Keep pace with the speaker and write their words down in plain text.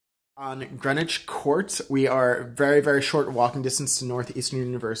On Greenwich Court, we are very, very short walking distance to Northeastern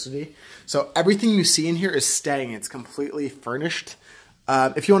University. So everything you see in here is staying. It's completely furnished.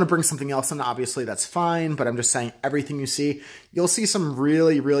 If you want to bring something else in, obviously that's fine, but I'm just saying everything you see, you'll see some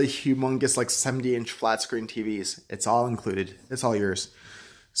really, really humongous, like 70-inch flat screen TVs. It's all included. It's all yours.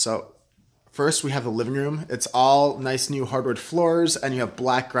 So first, we have the living room. It's all nice new hardwood floors, and you have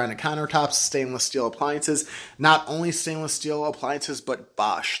black granite countertops, stainless steel appliances. Not only stainless steel appliances, but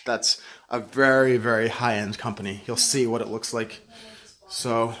Bosch. That's a very, very high-end company. You'll see what it looks like.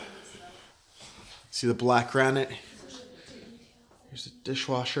 So, see the black granite. Here's a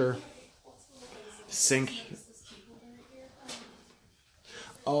dishwasher, sink.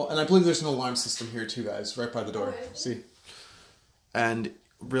 Oh, and I believe there's an alarm system here too, guys, right by the door. See? And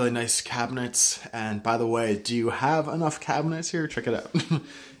really nice cabinets. And by the way, do you have enough cabinets here? Check it out.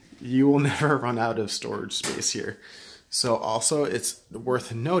 You will never run out of storage space here. So also, it's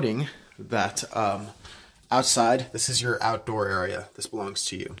worth noting that outside, this is your outdoor area. This belongs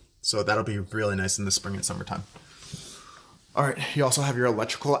to you. So that'll be really nice in the spring and summertime. All right, you also have your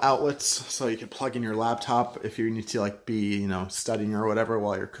electrical outlets, so you can plug in your laptop if you need to like be, studying or whatever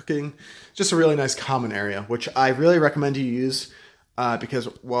while you're cooking. Just a really nice common area, which I really recommend you use because,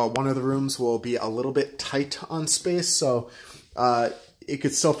 well, one of the rooms will be a little bit tight on space, so it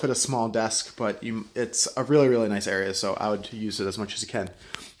could still fit a small desk, but it's a really, really nice area, so I would use it as much as you can.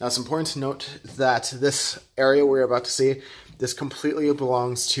 Now, it's important to note that this area we're about to see, this completely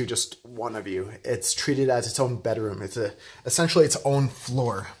belongs to just one of you. It's treated as its own bedroom. It's essentially its own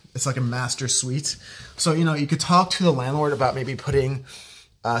floor. It's like a master suite. So, you could talk to the landlord about maybe putting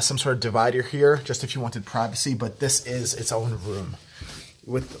some sort of divider here, just if you wanted privacy, but this is its own room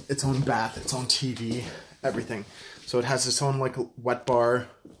with its own bath, its own TV, everything. So it has its own like wet bar,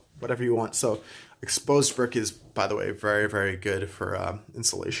 whatever you want. So exposed brick is, by the way, very, very good for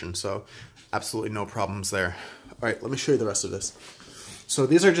insulation. So absolutely no problems there. All right, let me show you the rest of this. So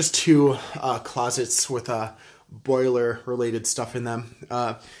these are just two closets with boiler-related stuff in them.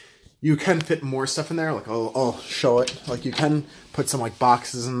 You can fit more stuff in there. Like I'll show it. Like you can put some like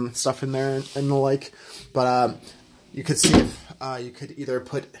boxes and stuff in there and the like. But you could see if you could either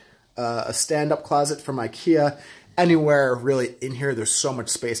put a stand-up closet from IKEA. Anywhere really in here, there's so much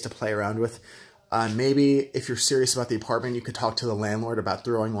space to play around with. Maybe if you're serious about the apartment, you could talk to the landlord about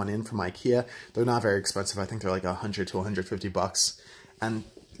throwing one in from IKEA. They're not very expensive. I think they're like 100 to 150 bucks. And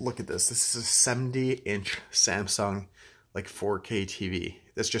look at this. This is a 70-inch Samsung like 4K TV.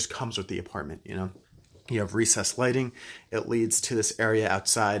 This just comes with the apartment, You have recessed lighting. It leads to this area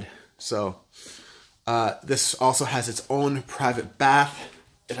outside. So this also has its own private bath.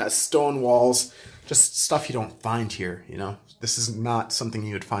 It has stone walls. Just stuff you don't find here, This is not something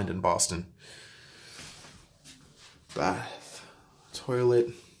you would find in Boston. Bath, toilet.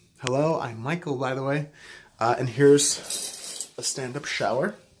 Hello, I'm Michael, by the way. And here's a stand-up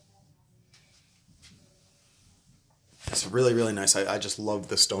shower. It's really, really nice. I just love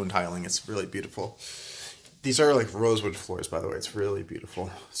the stone tiling. It's really beautiful. These are like rosewood floors, by the way. It's really beautiful.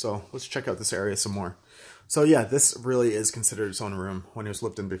 So let's check out this area some more. So yeah, this really is considered its own room. When it was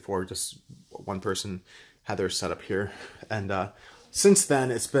lived in before, just one person had their setup here. And since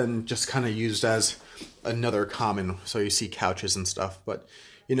then, it's been just kind of used as another common. So you see couches and stuff. But,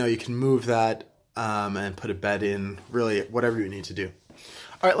 you can move that and put a bed in, really whatever you need to do.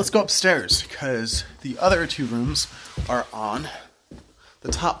 All right, let's go upstairs because the other two rooms are on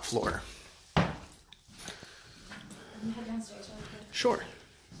the top floor. Sure.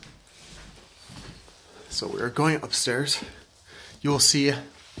 So we're going upstairs. You will see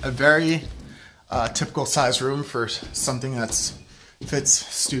a very typical size room for something that fits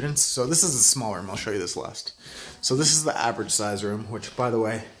students. So this is a small room. I'll show you this last. So this is the average size room, which, by the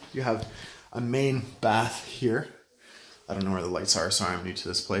way, you have a main bath here. I don't know where the lights are. Sorry, I'm new to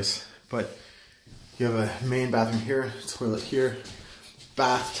this place. But you have a main bathroom here, toilet here,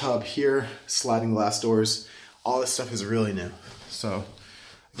 bathtub here, sliding glass doors. All this stuff is really new. So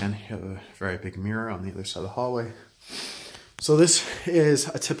again, you have a very big mirror on the other side of the hallway. So this is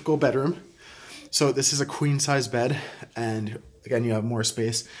a typical bedroom. So this is a queen size bed, and again, you have more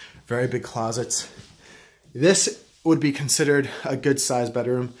space, very big closets. This would be considered a good size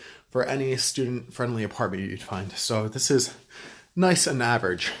bedroom for any student friendly apartment you'd find. So this is nice and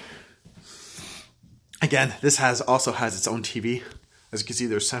average. Again, this also has its own TV. As you can see,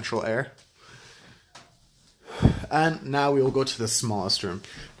 there's central air. And now we will go to the smallest room.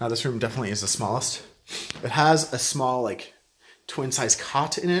 Now this room definitely is the smallest. It has a small like twin size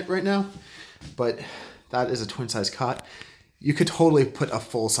cot in it right now, but that is a twin size cot. You could totally put a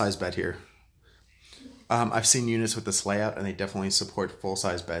full size bed here. I've seen units with this layout and they definitely support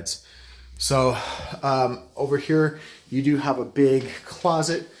full-size beds. So over here, you do have a big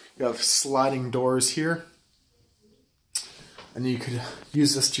closet. You have sliding doors here. And you could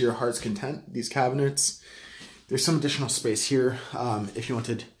use this to your heart's content, these cabinets. There's some additional space here if you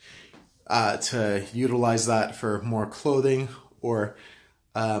wanted to utilize that for more clothing or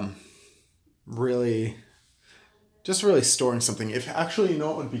really storing something. If actually, you know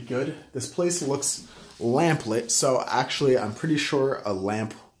what would be good? This place looks lamplit, so actually I'm pretty sure a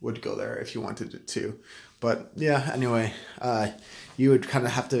lamp would go there if you wanted it to. But yeah, anyway, you would kind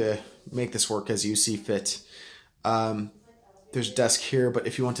of have to make this work as you see fit. There's a desk here, but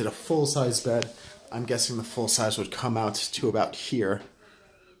if you wanted a full-size bed, I'm guessing the full size would come out to about here.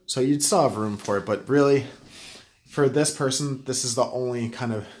 So you'd still have room for it, but really, for this person, this is the only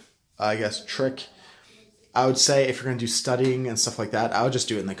kind of, I guess, trick. I would say if you're going to do studying and stuff like that, I would just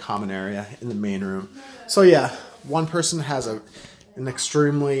do it in the common area, in the main room. So yeah, one person has an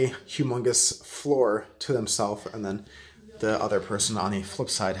extremely humongous floor to themselves, and then the other person on the flip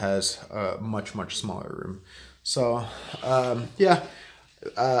side has a much, much smaller room. So yeah,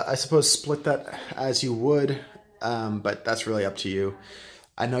 I suppose split that as you would, but that's really up to you.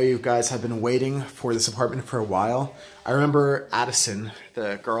 I know you guys have been waiting for this apartment for a while. I remember Addison,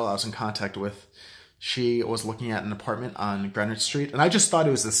 the girl I was in contact with, she was looking at an apartment on Greenwich Street, and I just thought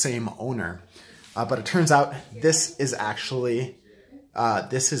it was the same owner. But it turns out this is actually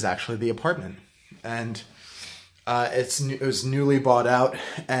the apartment, and it was newly bought out.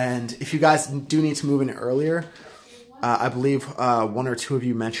 And if you guys do need to move in earlier, I believe one or two of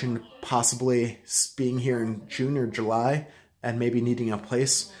you mentioned possibly being here in June or July and maybe needing a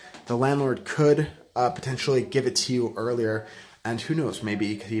place. The landlord could potentially give it to you earlier, and who knows, maybe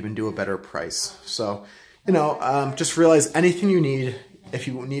he could even do a better price. So, you know, just realize anything you need, if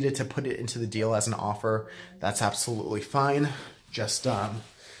you needed to put it into the deal as an offer, that's absolutely fine. Just,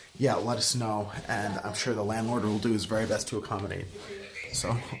 yeah, let us know, and I'm sure the landlord will do his very best to accommodate.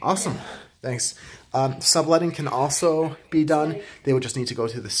 So, awesome. Thanks. Subletting can also be done. They would just need to go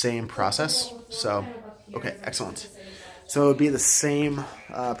through the same process. So, okay, excellent. So it would be the same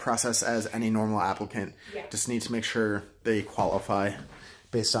process as any normal applicant. Just need to make sure they qualify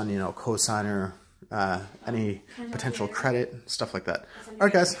based on, you know, cosigner, any potential credit, stuff like that. All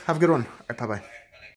right, guys, have a good one. All right, bye-bye.